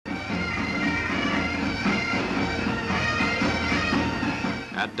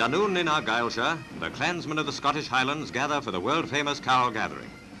At Dunoon in Argyllshire, the clansmen of the Scottish Highlands gather for the world-famous Cowal Gathering.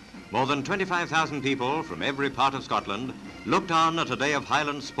 More than 25,000 people from every part of Scotland looked on at a day of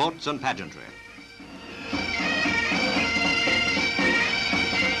Highland sports and pageantry.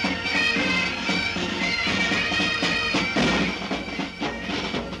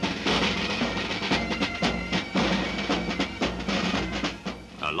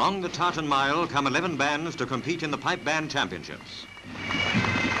 Along the Tartan Mile come 11 bands to compete in the Pipe Band Championships.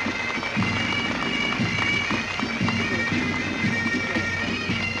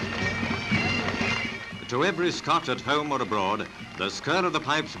 To every Scot at home or abroad, the skirl of the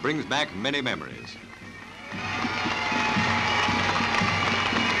pipes brings back many memories.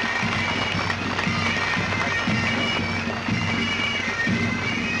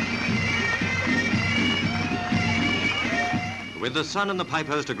 With the sun and the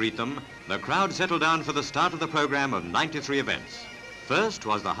pipers to greet them, the crowd settled down for the start of the program of 93 events. First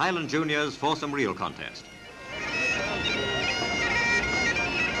was the Highland Juniors foursome reel contest.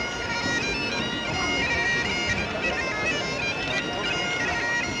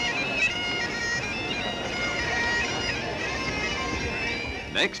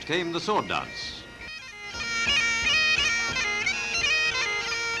 Next came the sword dance.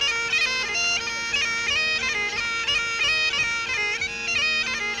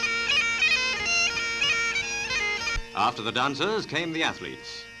 After the dancers came the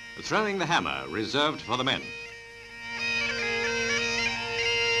athletes, throwing the hammer, reserved for the men.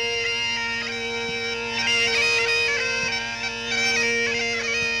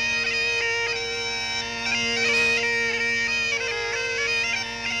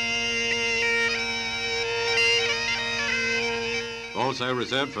 Also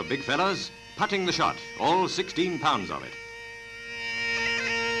reserved for big fellas, putting the shot, all 16 pounds of it.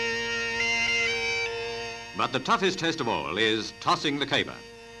 But the toughest test of all is tossing the caper.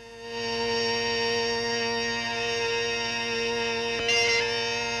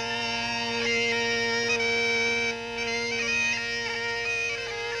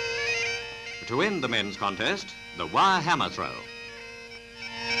 To end the men's contest, the wire hammer throw.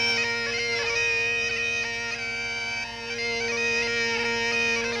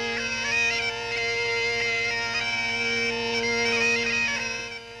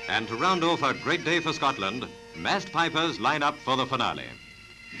 And to round off a great day for Scotland, massed pipers line up for the finale.